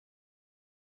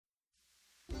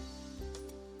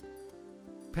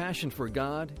passion for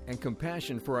God, and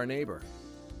compassion for our neighbor,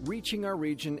 reaching our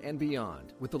region and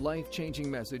beyond with the life-changing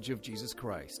message of Jesus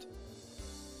Christ.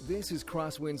 This is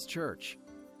Crosswinds Church,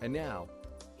 and now,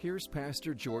 here's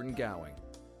Pastor Jordan Gowing.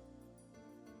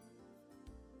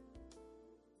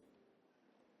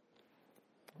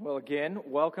 Well, again,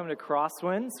 welcome to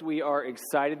Crosswinds. We are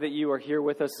excited that you are here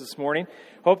with us this morning.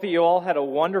 Hope that you all had a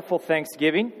wonderful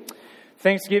Thanksgiving.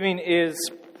 Thanksgiving is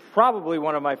probably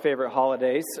one of my favorite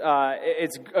holidays.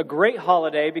 It's a great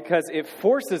holiday because it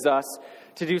forces us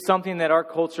to do something that our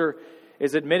culture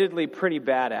is admittedly pretty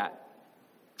bad at.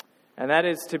 And that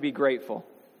is to be grateful,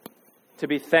 to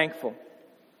be thankful.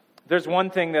 There's one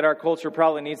thing that our culture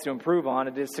probably needs to improve on.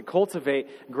 It is to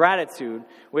cultivate gratitude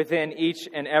within each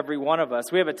and every one of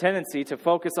us. We have a tendency to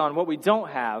focus on what we don't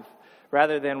have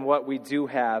rather than what we do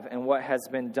have and what has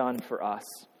been done for us.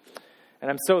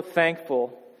 And I'm so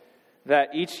thankful that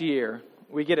each year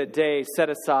we get a day set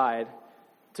aside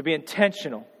to be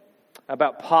intentional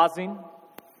about pausing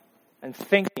and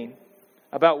thinking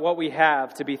about what we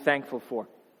have to be thankful for.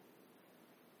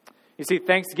 You see,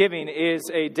 Thanksgiving is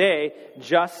a day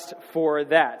just for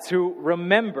that, to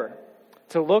remember,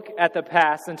 to look at the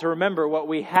past and to remember what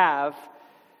we have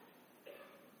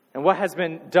and what has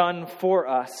been done for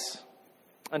us,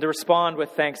 and to respond with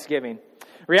thanksgiving.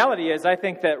 Reality is, I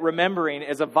think that remembering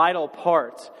is a vital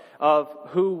part of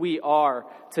who we are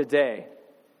today.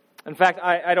 In fact,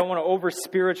 I don't want to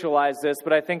over-spiritualize this,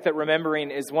 but I think that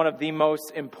remembering is one of the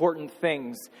most important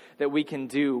things that we can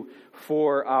do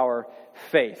for our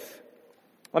faith.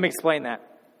 Let me explain that.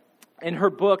 In her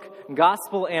book,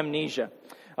 Gospel Amnesia,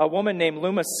 a woman named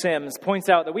Luma Sims points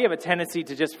out that we have a tendency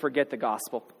to just forget the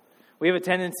gospel. We have a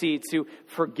tendency to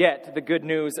forget the good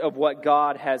news of what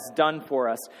God has done for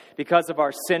us because of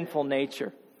our sinful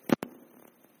nature.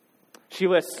 She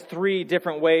lists 3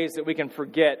 different ways that we can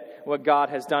forget what God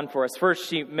has done for us. First,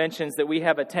 she mentions that we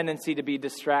have a tendency to be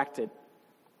distracted.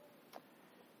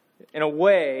 In a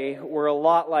way, we're a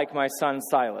lot like my son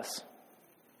Silas.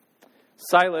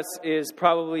 Silas is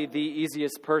probably the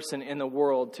easiest person in the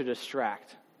world to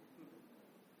distract.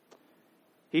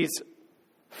 He's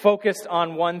focused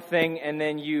on one thing, and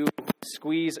then you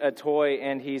squeeze a toy,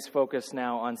 and he's focused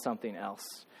now on something else.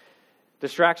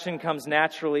 Distraction comes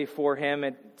naturally for him.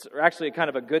 It's actually kind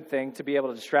of a good thing to be able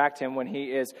to distract him when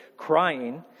he is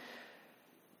crying.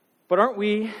 But aren't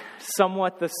we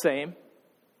somewhat the same?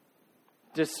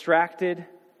 Distracted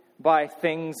by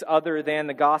things other than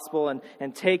the gospel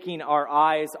and taking our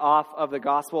eyes off of the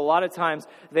gospel. A lot of times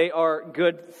they are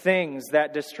good things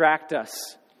that distract us.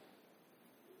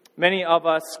 Many of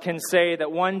us can say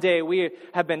that one day we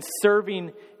have been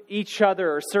serving each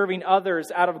other or serving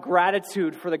others out of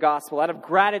gratitude for the gospel, out of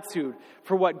gratitude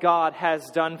for what God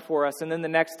has done for us. And then the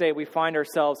next day we find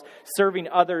ourselves serving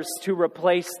others to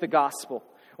replace the gospel.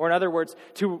 Or in other words,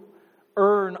 to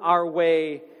earn our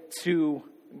way to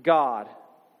God.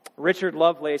 Richard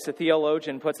Lovelace, a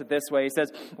theologian, puts it this way. He says,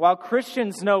 while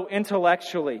Christians know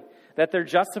intellectually that their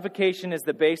justification is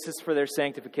the basis for their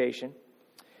sanctification,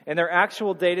 in their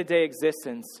actual day-to-day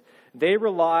existence, they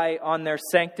rely on their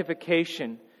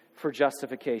sanctification for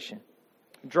justification,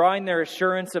 drawing their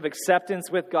assurance of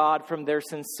acceptance with God from their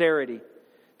sincerity,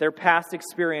 their past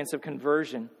experience of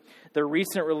conversion, their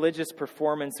recent religious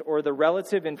performance, or the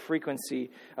relative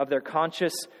infrequency of their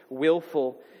conscious,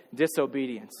 willful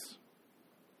disobedience.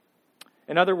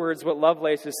 In other words, what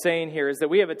Lovelace is saying here is that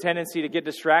we have a tendency to get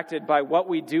distracted by what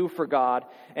we do for God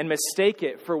and mistake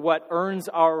it for what earns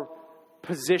our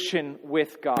position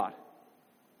with God.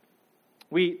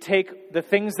 We take the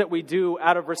things that we do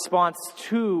out of response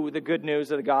to the good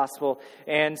news of the gospel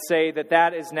and say that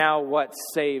that is now what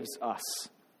saves us.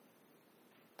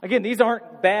 Again, these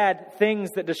aren't bad things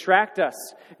that distract us.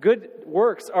 Good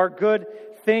works are good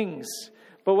things.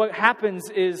 But what happens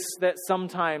is that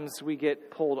sometimes we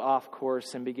get pulled off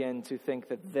course and begin to think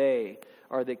that they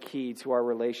are the key to our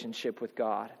relationship with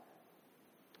God.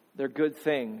 They're good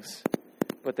things,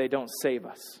 but they don't save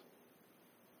us.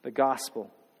 The gospel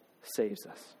saves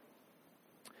us.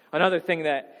 Another thing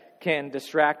that can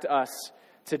distract us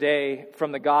today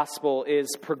from the gospel is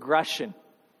progression.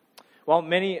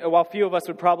 While few of us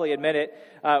would probably admit it,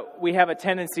 we have a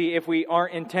tendency, if we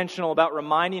aren't intentional about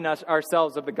reminding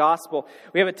ourselves of the gospel,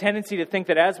 we have a tendency to think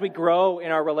that as we grow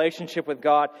in our relationship with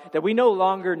God, that we no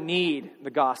longer need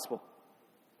the gospel.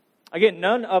 Again,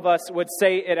 none of us would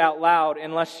say it out loud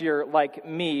unless you're like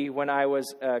me when I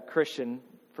was a Christian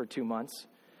for 2 months.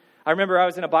 I remember I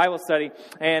was in a Bible study,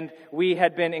 and we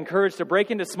had been encouraged to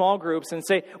break into small groups and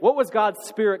say, what was God's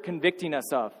Spirit convicting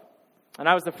us of? And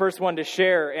I was the first one to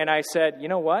share, and I said, you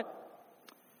know what?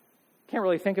 Can't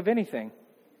really think of anything.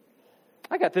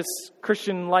 I got this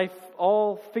Christian life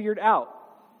all figured out.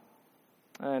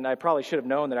 And I probably should have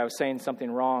known that I was saying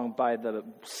something wrong by the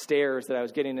stares that I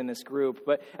was getting in this group.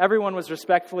 But everyone was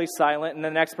respectfully silent. And the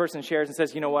next person shares and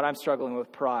says, you know what, I'm struggling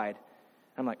with pride.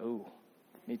 I'm like, ooh,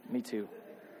 me too.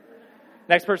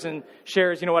 Next person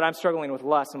shares, you know what, I'm struggling with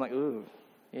lust. I'm like, ooh,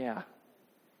 yeah.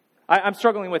 I'm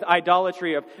struggling with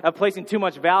idolatry of placing too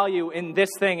much value in this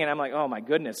thing. And I'm like, oh my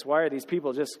goodness, why are these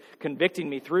people just convicting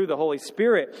me through the Holy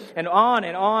Spirit? And on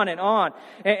and on and on.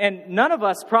 And none of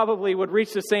us probably would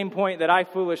reach the same point that I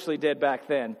foolishly did back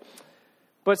then.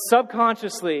 But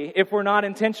subconsciously, if we're not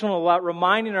intentional about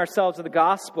reminding ourselves of the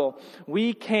gospel,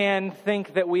 we can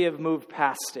think that we have moved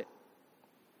past it.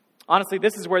 Honestly,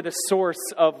 this is where the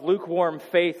source of lukewarm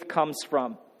faith comes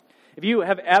from. If you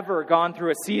have ever gone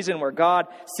through a season where God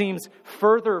seems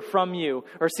further from you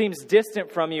or seems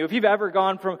distant from you, if you've ever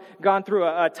gone through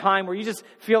a time where you just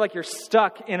feel like you're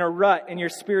stuck in a rut in your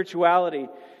spirituality,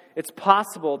 it's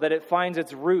possible that it finds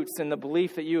its roots in the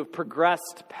belief that you have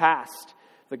progressed past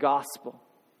the gospel.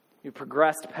 You've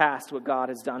progressed past what God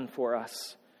has done for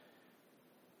us.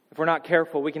 If we're not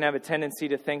careful, we can have a tendency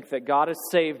to think that God has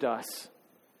saved us,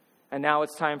 and now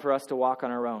it's time for us to walk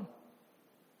on our own.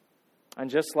 And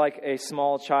just like a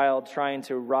small child trying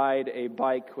to ride a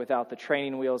bike without the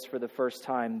training wheels for the first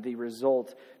time, the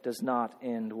result does not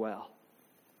end well.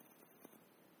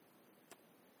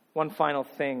 One final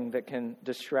thing that can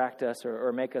distract us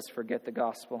or make us forget the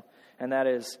gospel, and that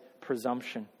is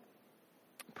presumption.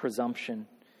 Presumption.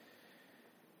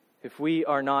 If we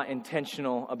are not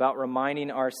intentional about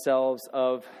reminding ourselves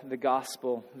of the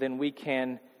gospel, then we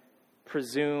can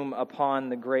presume upon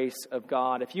the grace of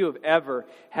God. If you have ever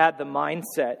had the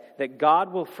mindset that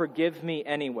God will forgive me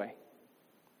anyway,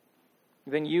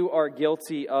 then you are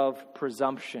guilty of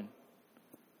presumption,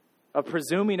 of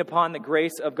presuming upon the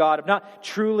grace of God, of not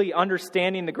truly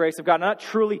understanding the grace of God, not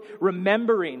truly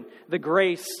remembering the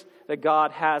grace that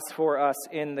God has for us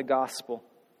in the gospel.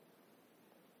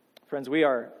 Friends, we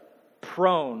are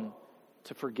prone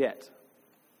to forget.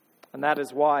 And that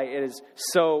is why it is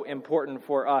so important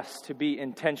for us to be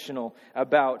intentional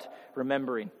about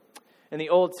remembering. In the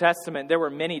Old Testament, there were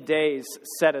many days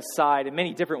set aside and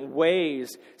many different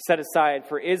ways set aside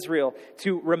for Israel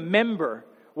to remember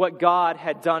what God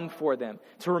had done for them,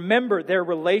 to remember their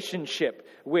relationship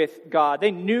with God.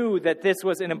 They knew that this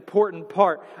was an important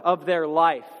part of their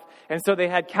life. And so they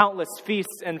had countless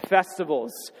feasts and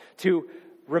festivals to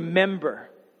remember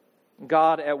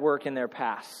God at work in their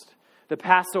past. The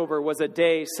Passover was a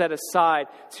day set aside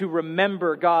to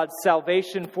remember God's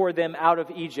salvation for them out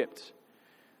of Egypt.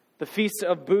 The Feast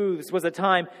of Booths was a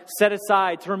time set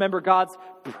aside to remember God's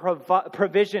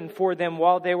provision for them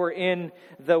while they were in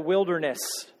the wilderness.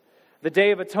 The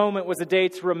Day of Atonement was a day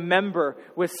to remember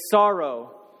with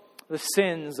sorrow the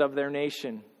sins of their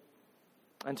nation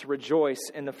and to rejoice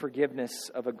in the forgiveness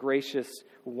of a gracious,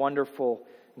 wonderful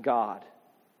God.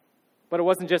 But it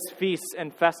wasn't just feasts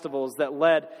and festivals that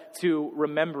led to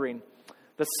remembering.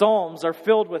 The Psalms are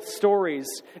filled with stories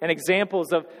and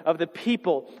examples of the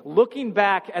people looking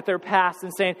back at their past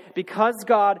and saying, because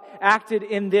God acted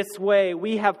in this way,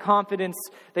 we have confidence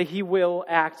that He will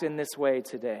act in this way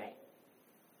today.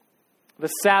 The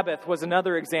Sabbath was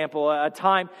another example, a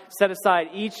time set aside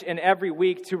each and every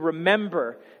week to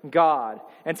remember God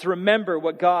and to remember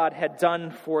what God had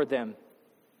done for them.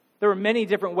 There were many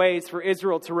different ways for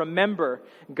Israel to remember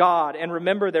God and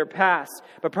remember their past,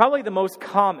 but probably the most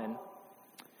common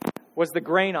was the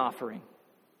grain offering.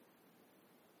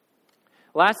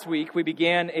 Last week, we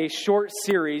began a short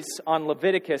series on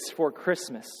Leviticus for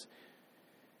Christmas.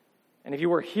 And if you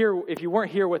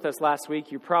weren't here with us last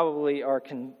week, you probably are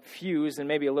confused and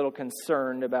maybe a little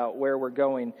concerned about where we're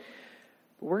going.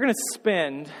 We're going to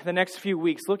spend the next few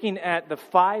weeks looking at the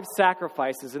 5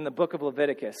 sacrifices in the book of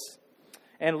Leviticus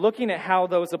and looking at how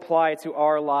those apply to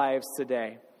our lives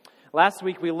today. Last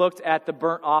week we looked at the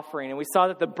burnt offering, and we saw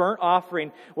that the burnt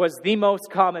offering was the most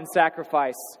common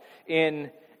sacrifice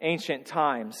in ancient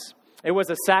times. It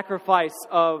was a sacrifice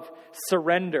of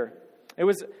surrender. It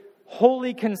was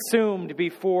wholly consumed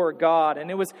before God,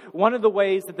 and it was one of the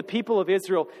ways that the people of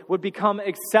Israel would become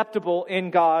acceptable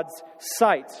in God's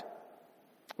sight.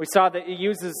 We saw that it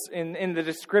uses, in the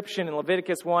description in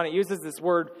Leviticus 1, it uses this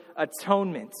word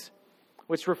atonement,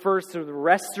 which refers to the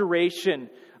restoration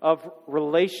of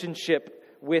relationship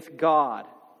with God.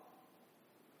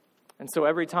 And so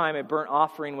every time a burnt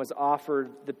offering was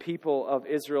offered, the people of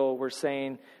Israel were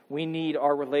saying, we need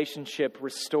our relationship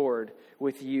restored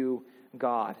with you,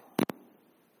 God.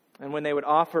 And when they would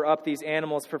offer up these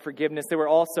animals for forgiveness, they were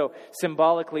also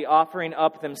symbolically offering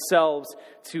up themselves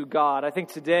to God. I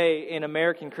think today in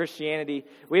American Christianity,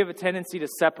 we have a tendency to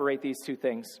separate these two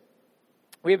things.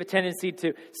 We have a tendency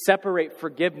to separate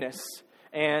forgiveness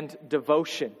and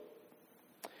devotion.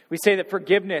 We say that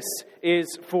forgiveness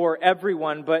is for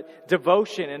everyone, but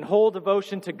devotion and whole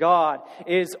devotion to God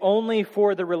is only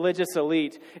for the religious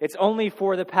elite. It's only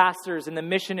for the pastors and the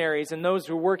missionaries and those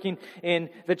who are working in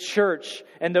the church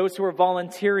and those who are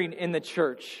volunteering in the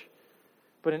church.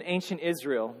 But in ancient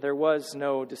Israel, there was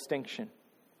no distinction.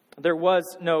 There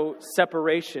was no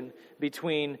separation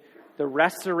between the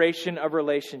restoration of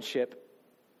relationship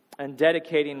and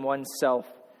dedicating oneself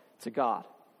to God.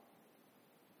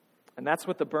 And that's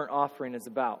what the burnt offering is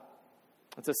about.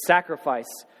 It's a sacrifice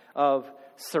of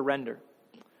surrender.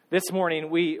 This morning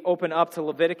we open up to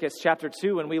Leviticus chapter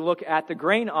 2 and we look at the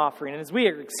grain offering. And as we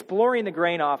are exploring the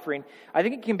grain offering, I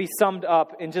think it can be summed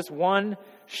up in just one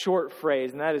short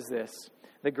phrase, and that is this.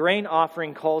 The grain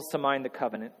offering calls to mind the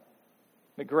covenant.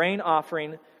 The grain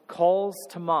offering calls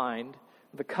to mind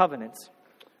the covenant.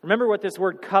 Remember what this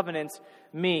word covenant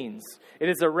means. It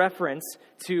is a reference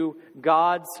to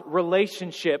God's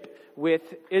relationship with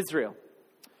Israel.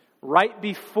 Right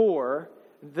before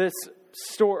this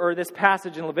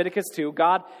passage in Leviticus 2,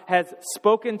 God has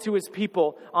spoken to his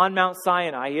people on Mount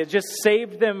Sinai. He has just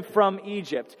saved them from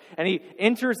Egypt, and he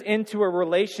enters into a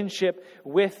relationship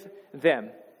with them.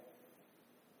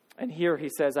 And here he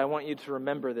says, I want you to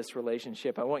remember this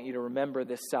relationship. I want you to remember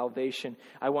this salvation.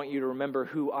 I want you to remember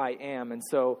who I am. And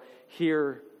so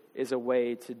here is a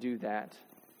way to do that.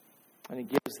 And he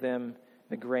gives them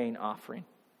the grain offering.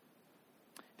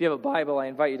 If you have a Bible, I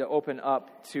invite you to open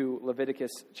up to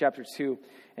Leviticus chapter 2.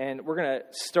 And we're going to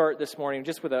start this morning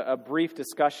just with a brief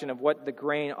discussion of what the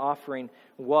grain offering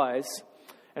was.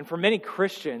 And for many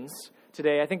Christians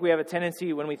today, I think we have a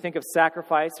tendency, when we think of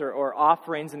sacrifice or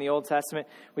offerings in the Old Testament,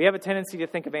 we have a tendency to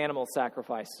think of animal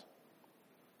sacrifice.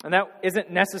 And that isn't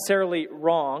necessarily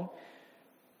wrong.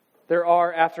 There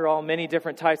are, after all, many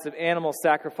different types of animal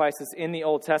sacrifices in the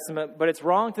Old Testament, but it's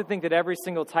wrong to think that every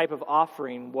single type of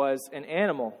offering was an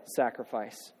animal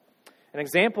sacrifice. An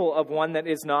example of one that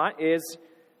is not is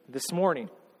this morning,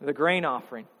 the grain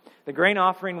offering. The grain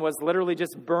offering was literally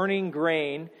just burning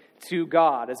grain to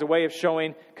God as a way of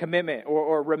showing commitment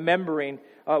or remembering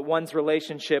one's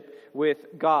relationship with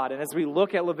God. And as we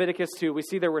look at Leviticus 2, we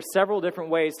see there were several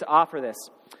different ways to offer this.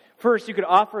 First, you could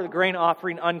offer the grain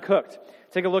offering uncooked.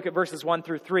 Take a look at verses 1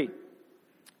 through 3.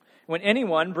 When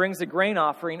anyone brings a grain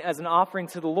offering as an offering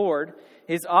to the Lord,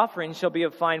 his offering shall be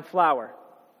of fine flour.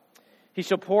 He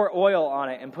shall pour oil on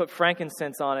it and put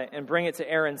frankincense on it and bring it to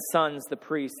Aaron's sons, the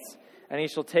priests. And he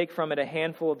shall take from it a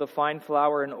handful of the fine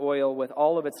flour and oil with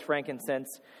all of its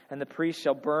frankincense, and the priest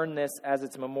shall burn this as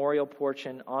its memorial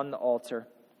portion on the altar,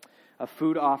 a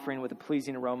food offering with a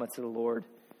pleasing aroma to the Lord.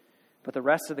 But the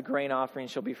rest of the grain offering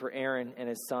shall be for Aaron and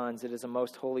his sons. It is a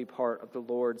most holy part of the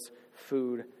Lord's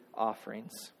food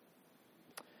offerings.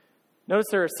 Notice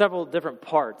there are several different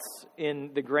parts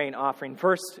in the grain offering.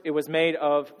 First, it was made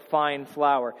of fine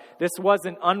flour. This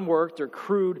wasn't unworked or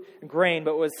crude grain,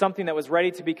 but was something that was ready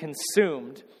to be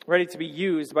consumed, ready to be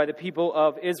used by the people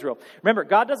of Israel. Remember,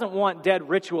 God doesn't want dead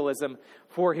ritualism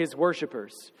for his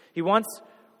worshipers. He wants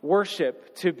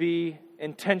worship to be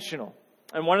intentional.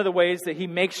 And one of the ways that he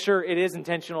makes sure it is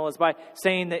intentional is by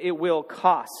saying that it will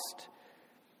cost.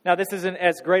 Now, this isn't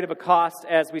as great of a cost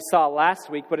as we saw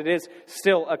last week, but it is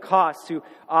still a cost to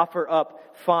offer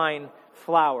up fine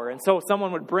flour. And so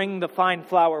someone would bring the fine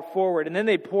flour forward, and then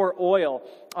they'd pour oil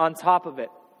on top of it.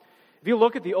 If you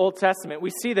look at the Old Testament, we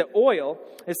see that oil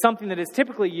is something that is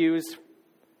typically used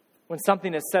when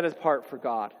something is set apart for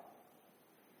God.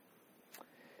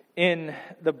 In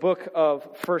the book of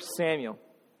 1 Samuel,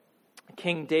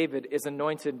 King David is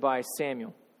anointed by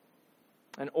Samuel,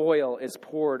 and oil is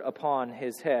poured upon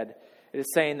his head. It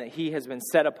is saying that he has been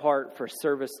set apart for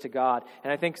service to God.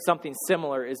 And I think something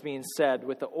similar is being said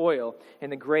with the oil in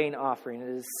the grain offering. It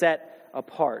is set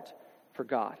apart for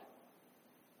God.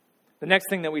 The next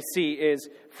thing that we see is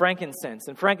frankincense.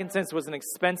 And frankincense was an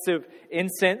expensive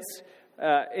incense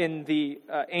in the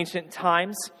ancient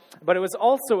times, but it was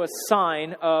also a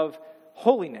sign of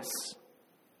holiness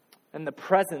and the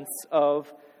presence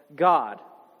of God.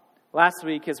 Last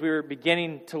week, as we were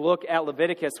beginning to look at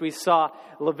Leviticus, we saw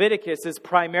Leviticus is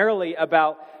primarily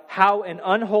about how an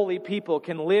unholy people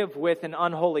can live with an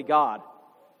unholy God.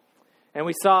 And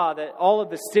we saw that all of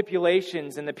the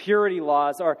stipulations and the purity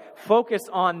laws are focused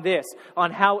on this,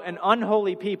 on how an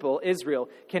unholy people, Israel,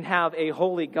 can have a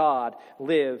holy God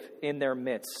live in their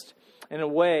midst. in a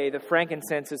way, the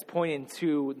frankincense is pointing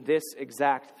to this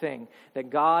exact thing, that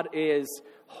God is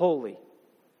holy.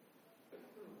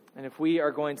 And if we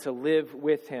are going to live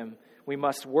with him, we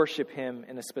must worship him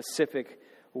in a specific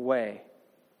way.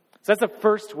 So that's the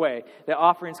first way that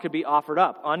offerings could be offered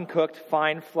up: uncooked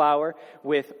fine flour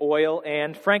with oil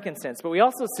and frankincense. But we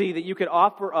also see that you could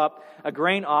offer up a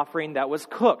grain offering that was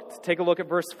cooked. Take a look at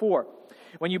verse 4.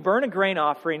 When you burn a grain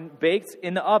offering baked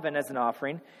in the oven as an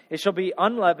offering, it shall be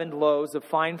unleavened loaves of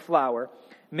fine flour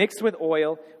mixed with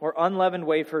oil, or unleavened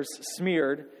wafers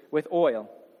smeared with oil.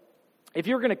 If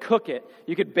you were going to cook it,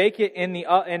 you could bake it in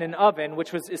an oven,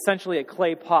 which was essentially a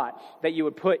clay pot that you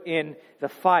would put in the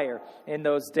fire in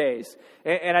those days.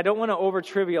 And I don't want to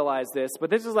over-trivialize this, but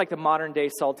this is like the modern-day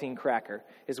saltine cracker,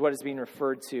 is what is being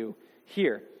referred to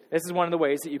here. This is one of the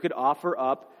ways that you could offer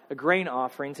up a grain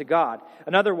offering to God.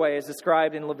 Another way is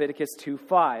described in Leviticus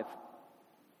 2:5.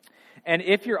 And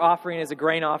if your offering is a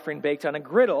grain offering baked on a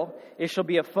griddle, it shall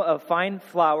be a fine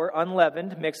flour,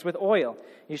 unleavened, mixed with oil.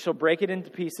 You shall break it into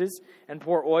pieces and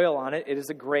pour oil on it. It is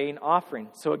a grain offering.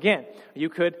 So again, you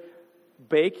could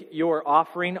bake your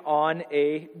offering on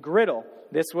a griddle.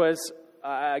 This was,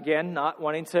 again, not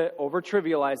wanting to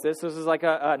over-trivialize this. This is like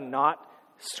a not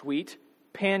sweet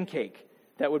pancake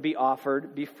that would be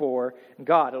offered before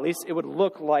God. At least it would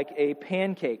look like a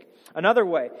pancake. Another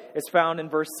way is found in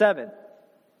verse 7.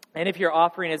 And if your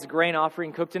offering is a grain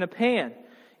offering cooked in a pan,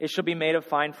 it shall be made of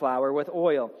fine flour with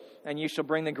oil. And you shall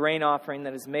bring the grain offering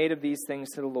that is made of these things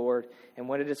to the Lord. And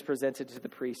when it is presented to the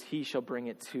priest, he shall bring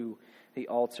it to the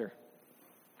altar.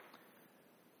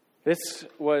 This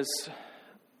was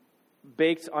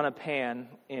baked on a pan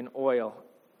in oil.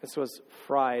 This was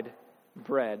fried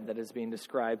bread that is being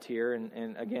described here.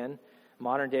 And again,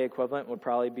 modern day equivalent would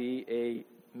probably be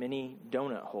a mini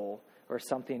donut hole or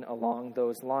something along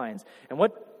those lines. And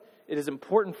what it is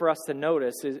important for us to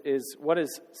notice is what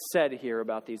is said here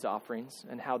about these offerings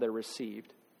and how they're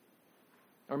received.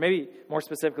 Or maybe more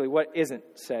specifically, what isn't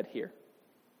said here.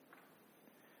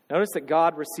 Notice that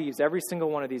God receives every single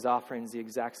one of these offerings the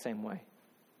exact same way.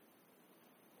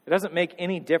 It doesn't make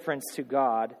any difference to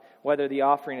God whether the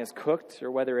offering is cooked or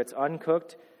whether it's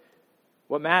uncooked.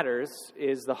 What matters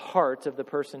is the heart of the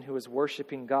person who is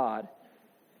worshiping God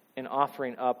and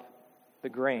offering up the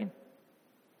grain.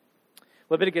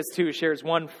 Leviticus 2 shares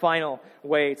one final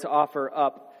way to offer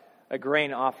up a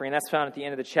grain offering. That's found at the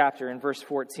end of the chapter in verse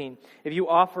 14. If you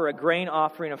offer a grain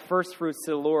offering of first fruits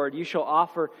to the Lord, you shall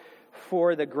offer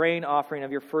for the grain offering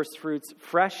of your first fruits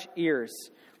fresh ears,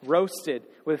 roasted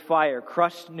with fire,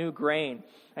 crushed new grain.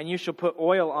 And you shall put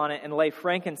oil on it and lay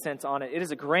frankincense on it. It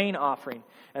is a grain offering.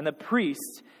 And the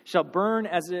priest shall burn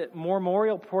as a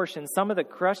memorial portion some of the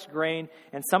crushed grain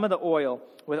and some of the oil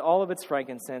with all of its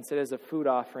frankincense. It is a food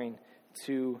offering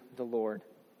to the Lord.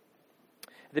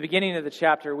 At the beginning of the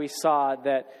chapter, we saw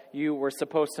that you were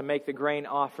supposed to make the grain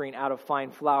offering out of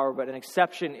fine flour, but an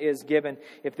exception is given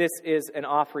if this is an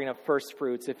offering of first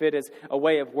fruits, if it is a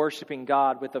way of worshiping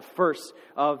God with the first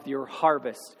of your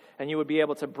harvest, and you would be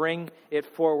able to bring it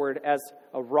forward as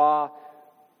a raw,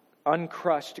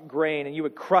 uncrushed grain, and you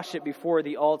would crush it before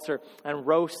the altar and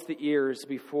roast the ears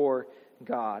before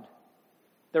God.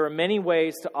 There are many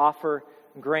ways to offer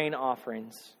grain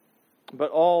offerings, but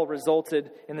all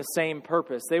resulted in the same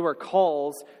purpose. They were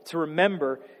calls to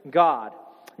remember God.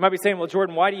 You might be saying, well,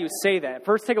 Jordan, why do you say that?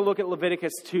 First, take a look at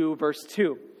Leviticus 2, verse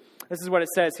 2. This is what it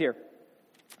says here.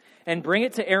 And bring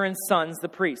it to Aaron's sons, the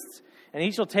priests, and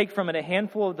he shall take from it a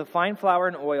handful of the fine flour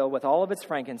and oil with all of its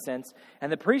frankincense, and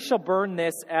the priest shall burn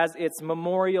this as its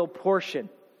memorial portion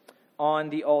on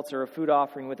the altar, a food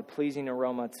offering with a pleasing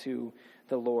aroma to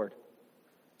the Lord.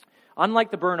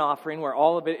 Unlike the burnt offering, where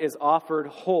all of it is offered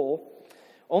whole,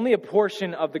 only a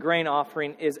portion of the grain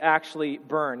offering is actually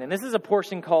burned. And this is a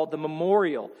portion called the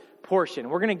memorial portion.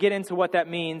 We're going to get into what that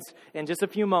means in just a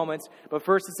few moments, but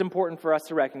first it's important for us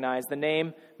to recognize the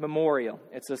name memorial.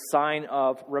 It's a sign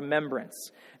of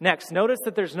remembrance. Next, notice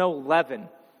that there's no leaven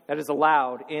that is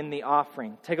allowed in the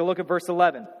offering. Take a look at verse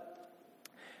 11.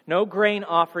 No grain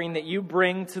offering that you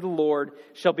bring to the Lord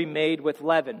shall be made with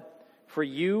leaven. For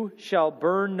you shall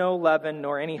burn no leaven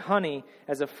nor any honey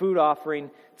as a food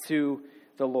offering to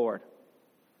the Lord.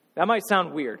 That might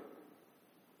sound weird.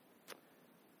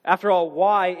 After all,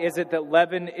 why is it that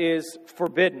leaven is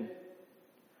forbidden?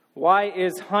 Why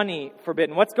is honey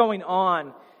forbidden? What's going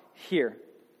on here?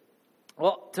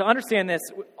 Well, to understand this,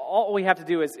 all we have to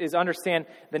do is understand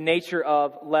the nature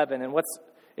of leaven and what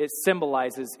it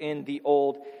symbolizes in the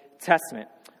Old Testament.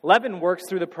 Leaven works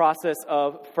through the process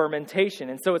of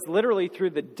fermentation. And so it's literally through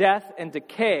the death and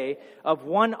decay of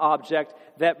one object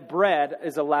that bread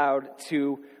is allowed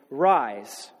to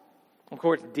rise. Of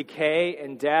course, decay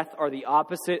and death are the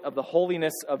opposite of the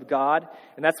holiness of God.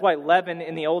 And that's why leaven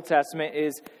in the Old Testament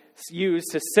is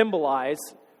used to symbolize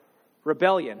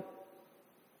rebellion,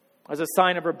 as a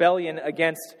sign of rebellion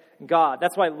against God.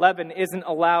 That's why leaven isn't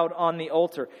allowed on the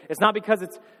altar. It's not because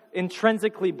it's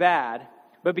intrinsically bad,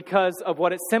 but because of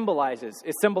what it symbolizes.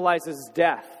 It symbolizes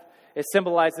death. It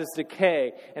symbolizes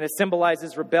decay, and it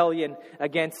symbolizes rebellion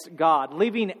against God.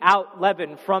 Leaving out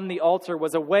leaven from the altar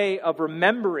was a way of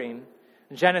remembering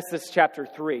Genesis chapter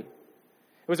 3. It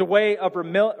was a way of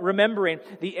remembering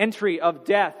the entry of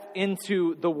death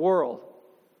into the world.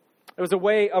 It was a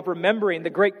way of remembering the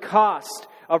great cost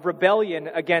of rebellion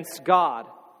against God.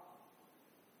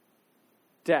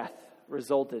 Death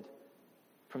resulted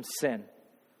from sin,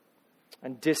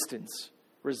 and distance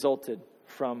resulted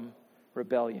from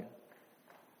rebellion.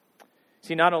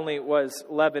 See, not only was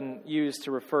leaven used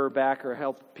to refer back or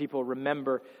help people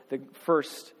remember the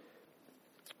first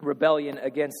rebellion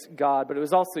against God, but it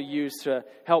was also used to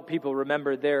help people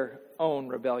remember their own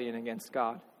rebellion against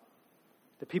God.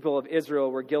 The people of Israel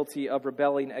were guilty of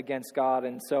rebelling against God,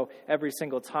 and so every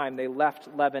single time they left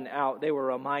leaven out, they were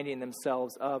reminding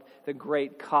themselves of the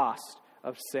great cost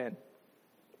of sin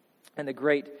and the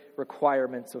great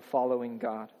requirements of following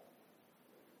God.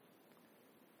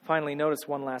 Finally, notice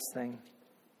one last thing.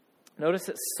 Notice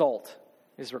that salt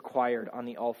is required on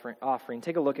the offering.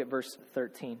 Take a look at verse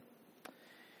 13.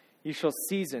 You shall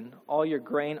season all your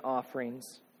grain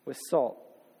offerings with salt.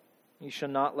 You shall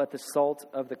not let the salt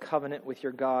of the covenant with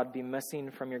your God be missing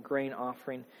from your grain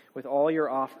offering. With all your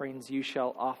offerings you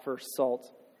shall offer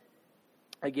salt.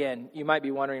 Again, you might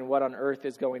be wondering what on earth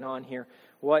is going on here.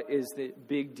 What is the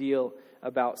big deal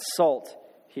about salt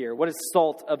here? What does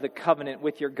salt of the covenant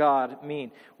with your God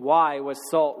mean? Why was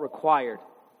salt required?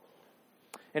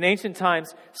 In ancient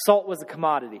times, salt was a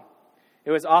commodity.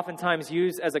 It was oftentimes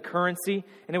used as a currency,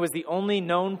 and it was the only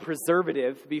known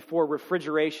preservative before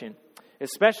refrigeration,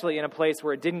 especially in a place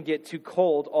where it didn't get too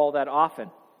cold all that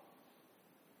often.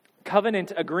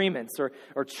 Covenant agreements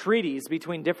or treaties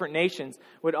between different nations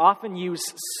would often use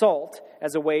salt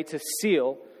as a way to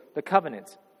seal the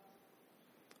covenant.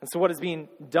 And so what is being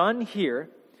done here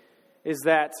is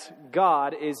that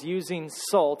God is using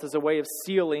salt as a way of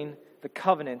sealing the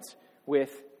covenant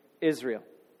with Israel.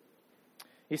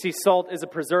 You see, salt is a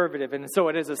preservative, and so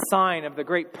it is a sign of the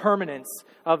great permanence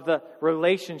of the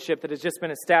relationship that has just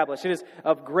been established. It is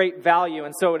of great value,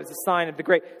 and so it is a sign of the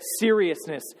great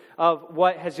seriousness of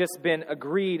what has just been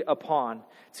agreed upon.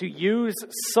 To use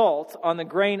salt on the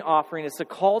grain offering is to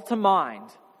call to mind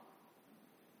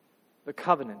the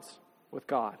covenant with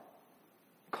God.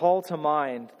 Call to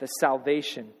mind the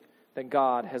salvation that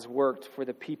God has worked for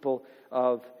the people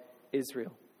of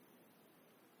Israel.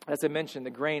 As I mentioned,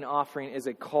 the grain offering is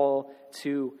a call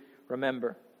to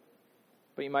remember.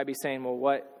 But you might be saying, well,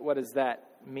 what does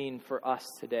that mean for us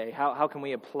today? How can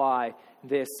we apply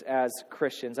this as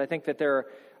Christians? I think that there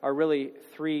are really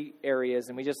three areas,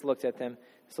 and we just looked at them.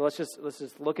 So let's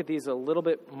just look at these a little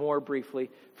bit more briefly.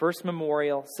 First,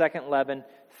 memorial. Second, leaven.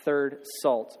 Third,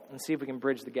 salt. And see if we can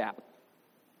bridge the gap.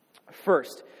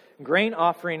 First, grain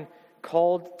offering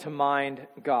called to mind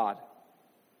God.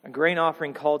 A grain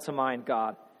offering called to mind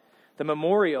God. The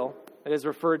memorial that is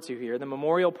referred to here, the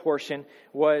memorial portion,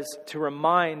 was to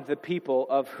remind the people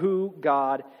of who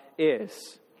God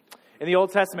is. In the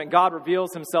Old Testament, God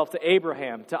reveals himself to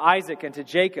Abraham, to Isaac, and to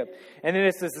Jacob. And then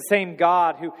this is the same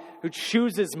God who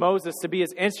chooses Moses to be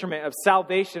his instrument of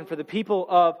salvation for the people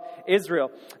of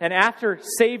Israel. And after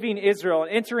saving Israel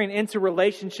and entering into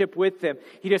relationship with them,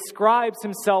 he describes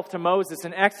himself to Moses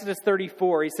in Exodus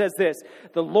 34. He says this,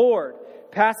 "The Lord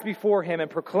passed before him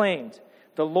and proclaimed,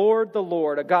 the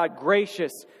Lord, a God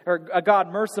gracious, or a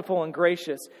God merciful and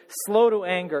gracious, slow to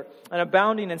anger, and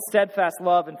abounding in steadfast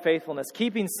love and faithfulness,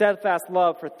 keeping steadfast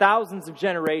love for thousands of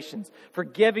generations,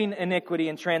 forgiving iniquity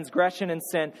and transgression and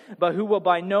sin, but who will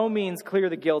by no means clear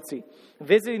the guilty,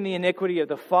 visiting the iniquity of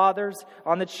the fathers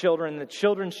on the children, and the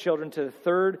children's children to the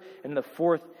third and the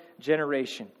fourth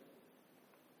generation."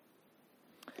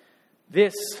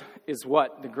 This is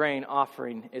what the grain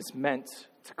offering is meant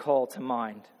to call to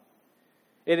mind.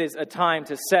 It is a time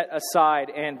to set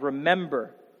aside and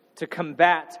remember, to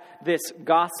combat this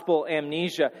gospel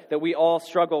amnesia that we all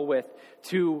struggle with,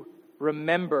 to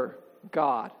remember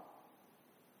God.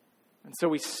 And so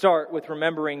we start with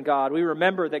remembering God. We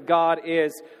remember that God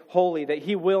is holy, that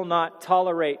he will not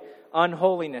tolerate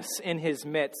unholiness in his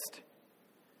midst.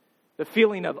 The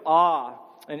feeling of awe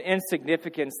and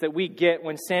insignificance that we get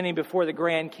when standing before the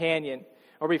Grand Canyon,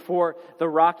 or before the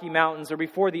Rocky Mountains or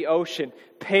before the ocean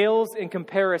pales in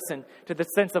comparison to the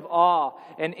sense of awe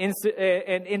and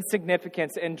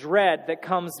insignificance and dread that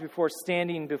comes before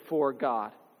standing before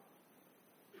God.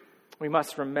 We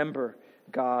must remember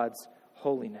God's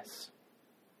holiness.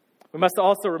 We must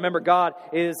also remember God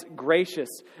is gracious.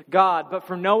 God, but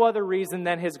for no other reason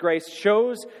than His grace,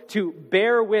 chose to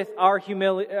bear with our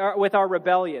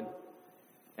rebellion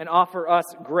and offer us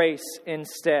grace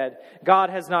instead. God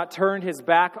has not turned His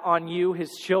back on you,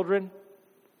 His children.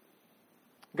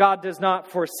 God does not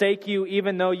forsake you,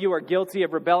 even though you are guilty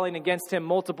of rebelling against Him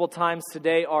multiple times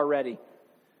today already.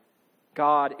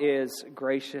 God is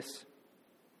gracious.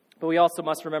 But we also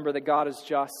must remember that God is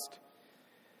just.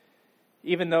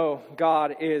 Even though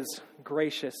God is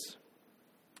gracious,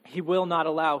 He will not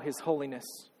allow His holiness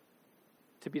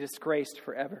to be disgraced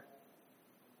forever.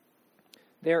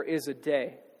 There is a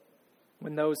day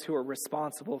when those who are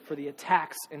responsible for the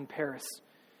attacks in Paris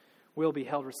will be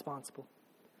held responsible.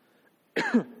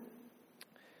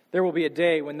 There will be a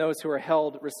day when those who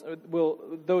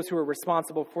are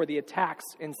responsible for the attacks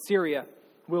in Syria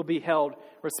will be held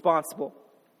responsible.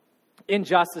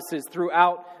 Injustices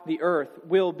throughout the earth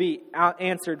will be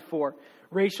answered for.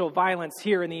 Racial violence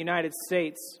here in the United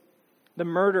States, the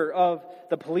murder of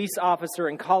the police officer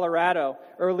in Colorado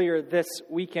earlier this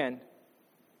weekend,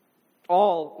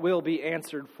 all will be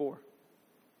answered for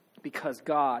because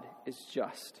God is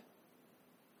just.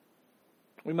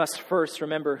 We must first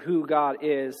remember who God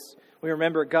is. We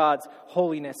remember God's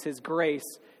holiness, His grace,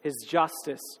 His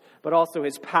justice, but also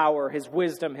His power, His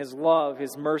wisdom, His love,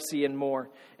 His mercy, and more.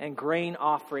 And grain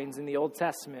offerings in the Old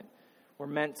Testament were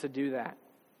meant to do that.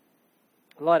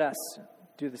 Let us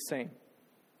do the same.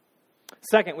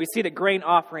 Second, we see that grain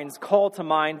offerings call to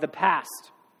mind the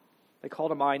past. They call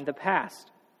to mind the past.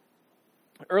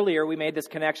 Earlier, we made this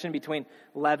connection between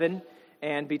leaven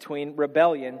and between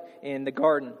rebellion in the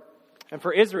garden. And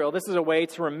for Israel, this is a way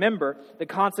to remember the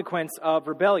consequence of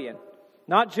rebellion.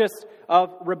 Not just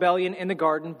of rebellion in the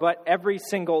garden, but every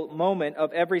single moment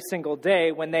of every single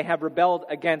day when they have rebelled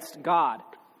against God.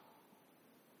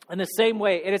 In the same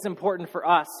way, it is important for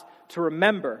us to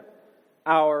remember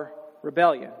our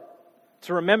rebellion,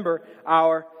 to remember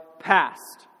our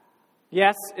past.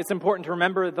 Yes, it's important to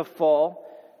remember the fall.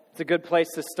 It's a good place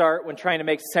to start when trying to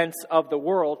make sense of the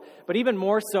world. But even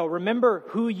more so, remember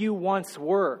who you once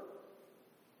were.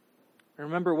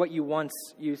 Remember what you once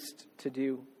used to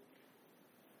do.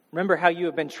 Remember how you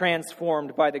have been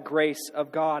transformed by the grace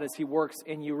of God as He works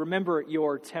in you. Remember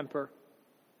your temper.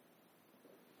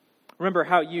 Remember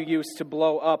how you used to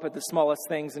blow up at the smallest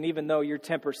things, and even though your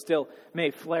temper still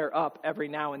may flare up every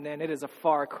now and then, it is a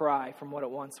far cry from what it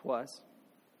once was.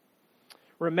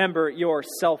 Remember your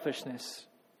selfishness.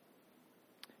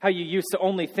 How you used to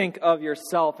only think of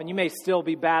yourself, and you may still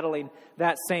be battling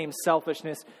that same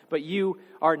selfishness, but you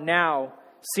are now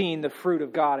seeing the fruit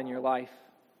of God in your life.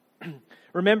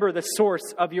 Remember the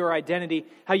source of your identity,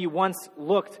 how you once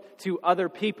looked to other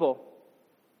people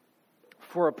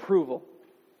for approval.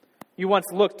 You once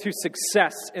looked to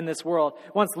success in this world,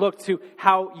 once looked to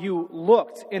how you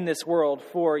looked in this world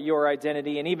for your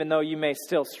identity, and even though you may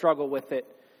still struggle with it,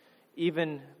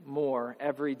 even more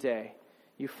every day,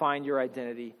 you find your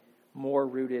identity more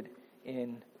rooted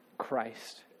in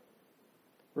Christ.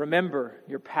 Remember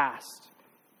your past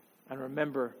and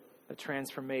remember the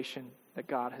transformation that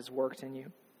God has worked in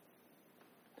you.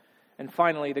 And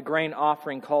finally, the grain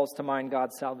offering calls to mind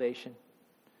God's salvation.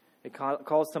 It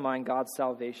calls to mind God's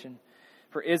salvation.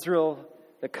 For Israel,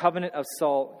 the covenant of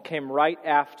salt came right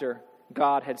after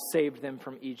God had saved them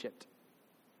from Egypt.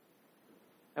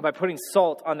 And by putting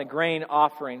salt on the grain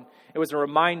offering, it was a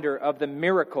reminder of the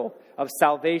miracle of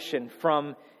salvation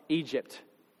from Egypt.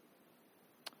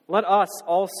 Let us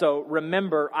also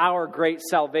remember our great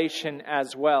salvation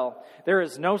as well. There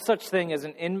is no such thing as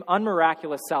an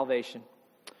unmiraculous salvation,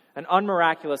 an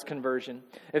unmiraculous conversion.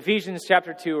 Ephesians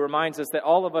chapter 2 reminds us that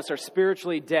all of us are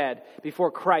spiritually dead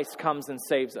before Christ comes and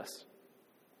saves us.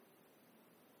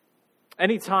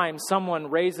 Anytime someone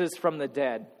raises from the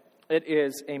dead, it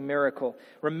is a miracle.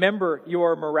 Remember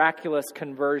your miraculous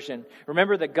conversion.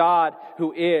 Remember the God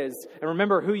who is, and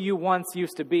remember who you once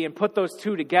used to be, and put those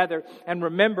two together, and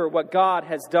remember what God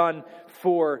has done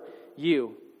for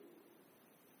you.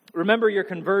 Remember your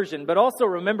conversion, but also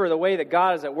remember the way that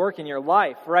God is at work in your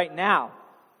life right now.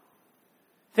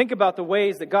 Think about the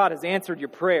ways that God has answered your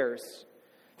prayers.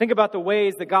 Think about the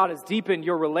ways that God has deepened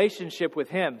your relationship with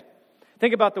Him.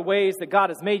 Think about the ways that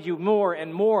God has made you more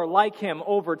and more like Him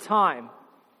over time.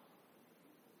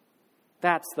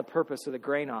 That's the purpose of the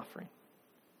grain offering.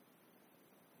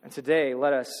 And today,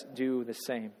 let us do the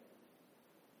same.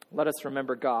 Let us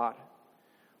remember God.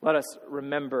 Let us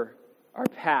remember our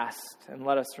past and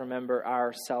let us remember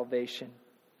our salvation.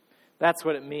 That's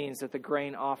what it means that the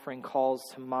grain offering calls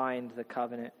to mind the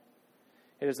covenant.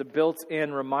 It is a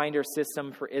built-in reminder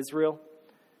system for Israel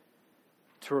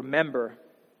to remember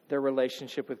their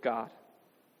relationship with God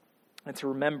and to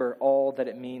remember all that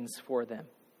it means for them.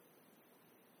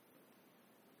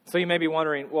 So you may be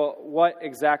wondering, well, what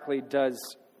exactly does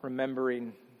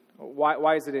remembering,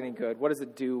 why is it any good? What does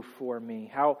it do for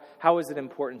me? How is it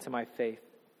important to my faith?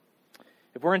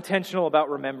 If we're intentional about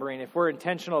remembering, if we're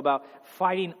intentional about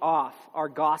fighting off our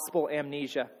gospel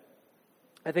amnesia,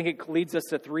 I think it leads us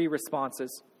to three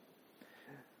responses.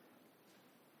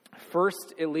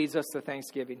 First, it leads us to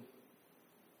thanksgiving.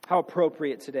 How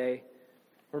appropriate today.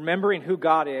 Remembering who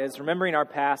God is, remembering our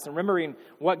past, and remembering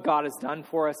what God has done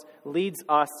for us leads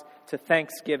us to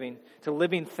thanksgiving, to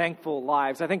living thankful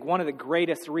lives. I think one of the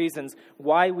greatest reasons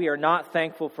why we are not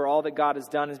thankful for all that God has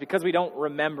done is because we don't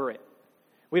remember it.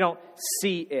 We don't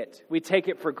see it. We take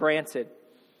it for granted.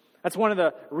 That's one of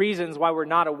the reasons why we're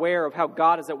not aware of how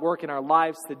God is at work in our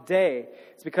lives today.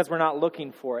 It's because we're not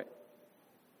looking for it.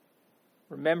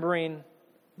 Remembering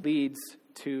leads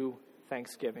to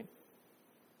thanksgiving.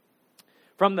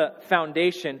 From the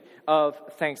foundation of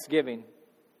thanksgiving,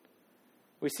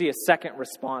 we see a second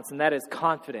response, and that is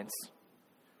confidence.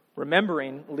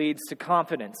 Remembering leads to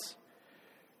confidence.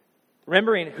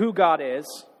 Remembering who God is,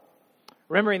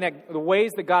 remembering that the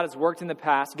ways that God has worked in the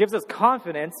past gives us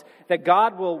confidence that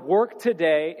God will work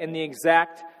today in the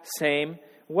exact same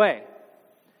way.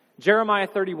 Jeremiah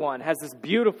 31 has this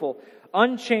beautiful,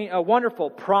 wonderful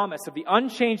promise of the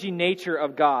unchanging nature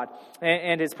of God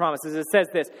and His promises. It says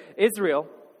this: Israel,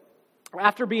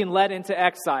 after being led into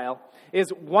exile,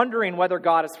 is wondering whether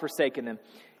God has forsaken them.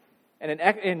 And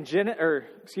in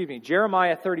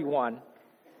Jeremiah 31,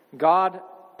 God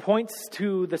points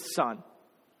to the sun.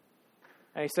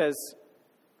 And He says,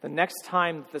 the next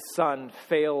time the sun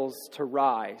fails to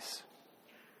rise,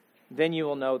 then you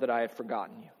will know that I have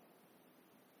forgotten you.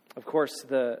 Of course,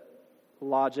 the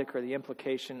logic or the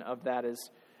implication of that is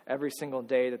every single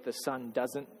day that the sun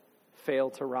doesn't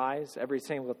fail to rise, every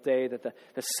single day that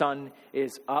the sun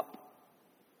is up,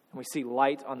 and we see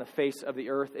light on the face of the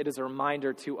earth, it is a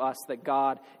reminder to us that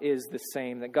God is the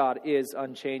same, that God is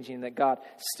unchanging, that God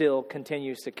still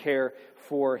continues to care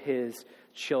for His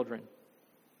children.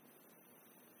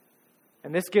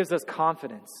 And this gives us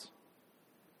confidence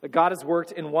that God has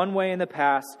worked in one way in the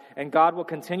past, and God will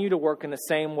continue to work in the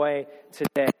same way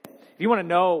today. If you want to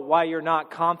know why you're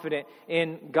not confident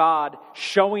in God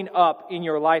showing up in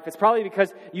your life, it's probably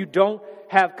because you don't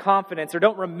have confidence or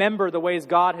don't remember the ways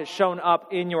God has shown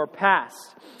up in your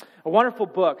past. A wonderful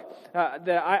book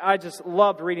that I just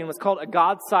loved reading was called A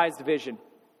God-Sized Vision.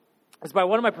 It's by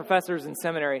one of my professors in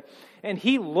seminary, and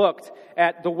he looked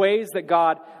at the ways that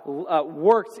God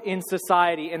worked in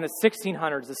society in the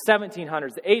 1600s, the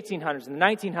 1700s, the 1800s, and the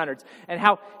 1900s, and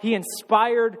how He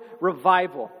inspired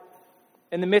revival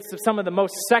in the midst of some of the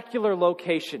most secular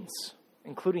locations,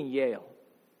 including Yale.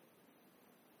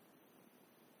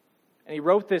 And he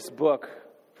wrote this book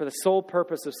for the sole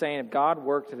purpose of saying if God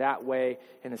worked that way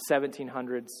in the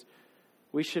 1700s,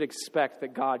 we should expect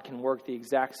that God can work the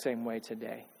exact same way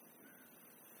today.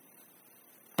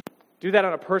 Do that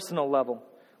on a personal level.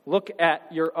 Look at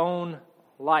your own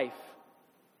life.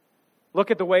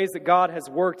 Look at the ways that God has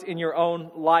worked in your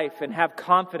own life and have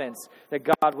confidence that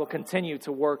God will continue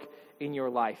to work in your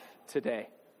life today.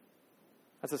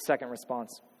 That's a second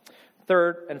response.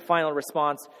 Third and final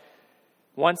response,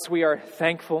 once we are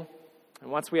thankful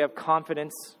and once we have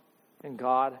confidence in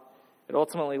God, it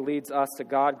ultimately leads us to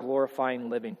God-glorifying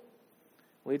living.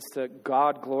 It leads to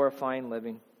God-glorifying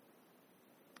living.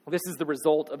 This is the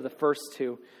result of the first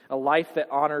two, a life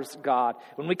that honors God.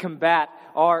 When we combat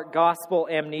our gospel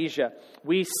amnesia,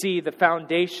 we see the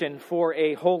foundation for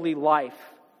a holy life.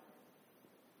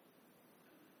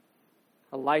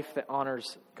 A life that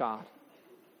honors God.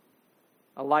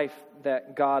 A life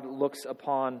that God looks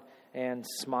upon and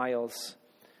smiles.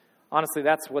 Honestly,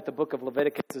 that's what the book of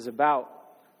Leviticus is about.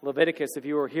 Leviticus, if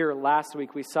you were here last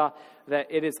week, we saw that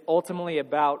it is ultimately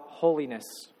about holiness.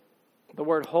 The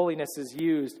word holiness is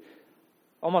used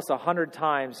almost 100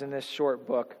 times in this short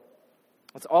book.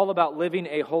 It's all about living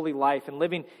a holy life and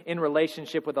living in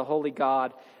relationship with a holy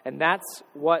God. And that's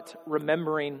what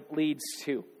remembering leads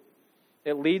to.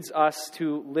 It leads us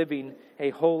to living a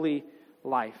holy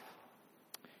life.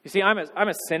 You see, I'm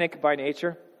a cynic by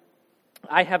nature.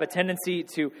 I have a tendency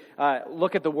to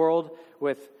look at the world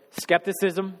with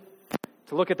skepticism,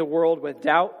 to look at the world with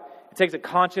doubt. It takes a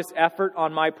conscious effort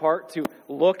on my part to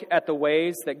look at the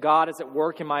ways that God is at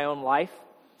work in my own life,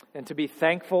 and to be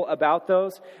thankful about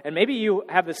those. And maybe you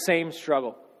have the same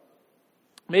struggle.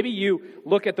 Maybe you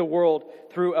look at the world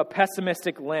through a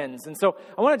pessimistic lens. And so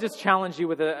I want to just challenge you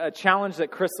with a challenge that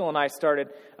Crystal and I started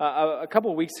a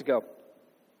couple of weeks ago.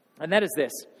 And that is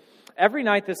this. Every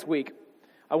night this week,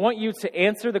 I want you to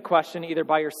answer the question either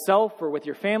by yourself or with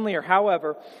your family or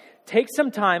however. Take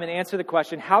some time and answer the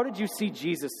question, how did you see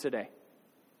Jesus today?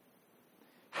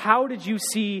 How did you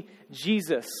see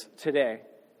Jesus today?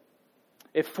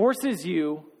 It forces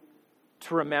you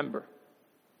to remember.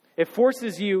 It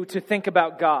forces you to think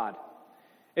about God.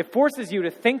 It forces you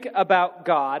to think about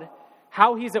God,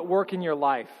 how He's at work in your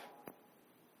life,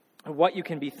 and what you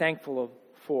can be thankful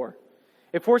for.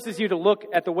 It forces you to look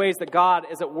at the ways that God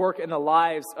is at work in the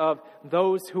lives of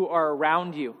those who are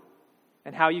around you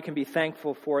and how you can be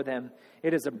thankful for them.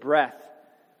 It is a breath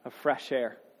of fresh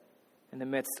air in the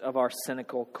midst of our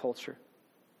cynical culture.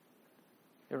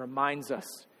 It reminds us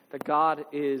that God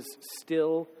is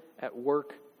still at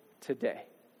work today.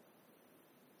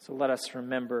 So let us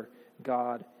remember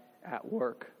God at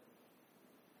work.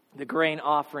 The grain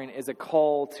offering is a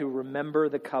call to remember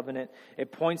the covenant.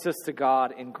 It points us to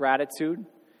God in gratitude.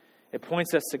 It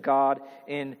points us to God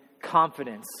in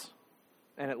confidence.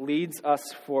 And it leads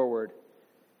us forward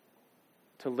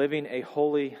to living a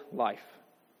holy life,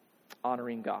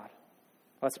 honoring God.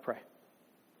 Let's pray.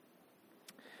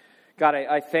 God,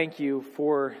 I thank you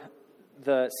for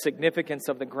the significance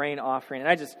of the grain offering.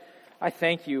 And I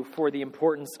thank you for the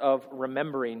importance of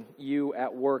remembering you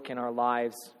at work in our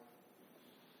lives.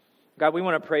 God, we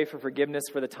want to pray for forgiveness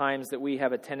for the times that we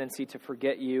have a tendency to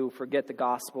forget you, forget the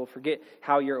gospel, forget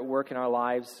how you're at work in our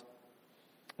lives.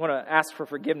 I want to ask for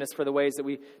forgiveness for the ways that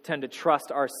we tend to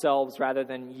trust ourselves rather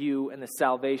than you and the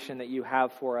salvation that you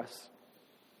have for us.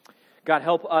 God,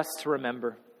 help us to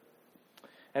remember.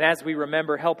 And as we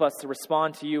remember, help us to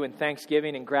respond to you in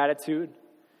thanksgiving and gratitude.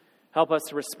 Help us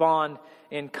to respond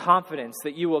in confidence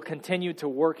that you will continue to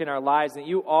work in our lives, that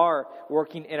you are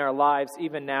working in our lives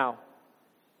even now.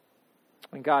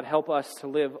 And God, help us to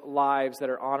live lives that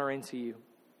are honoring to you,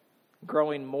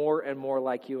 growing more and more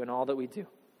like you in all that we do.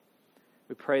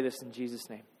 We pray this in Jesus'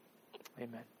 name.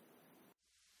 Amen.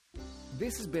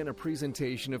 This has been a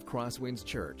presentation of Crosswinds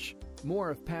Church.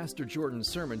 More of Pastor Jordan's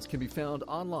sermons can be found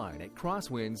online at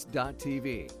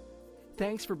crosswinds.tv.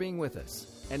 Thanks for being with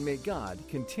us, and may God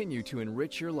continue to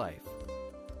enrich your life.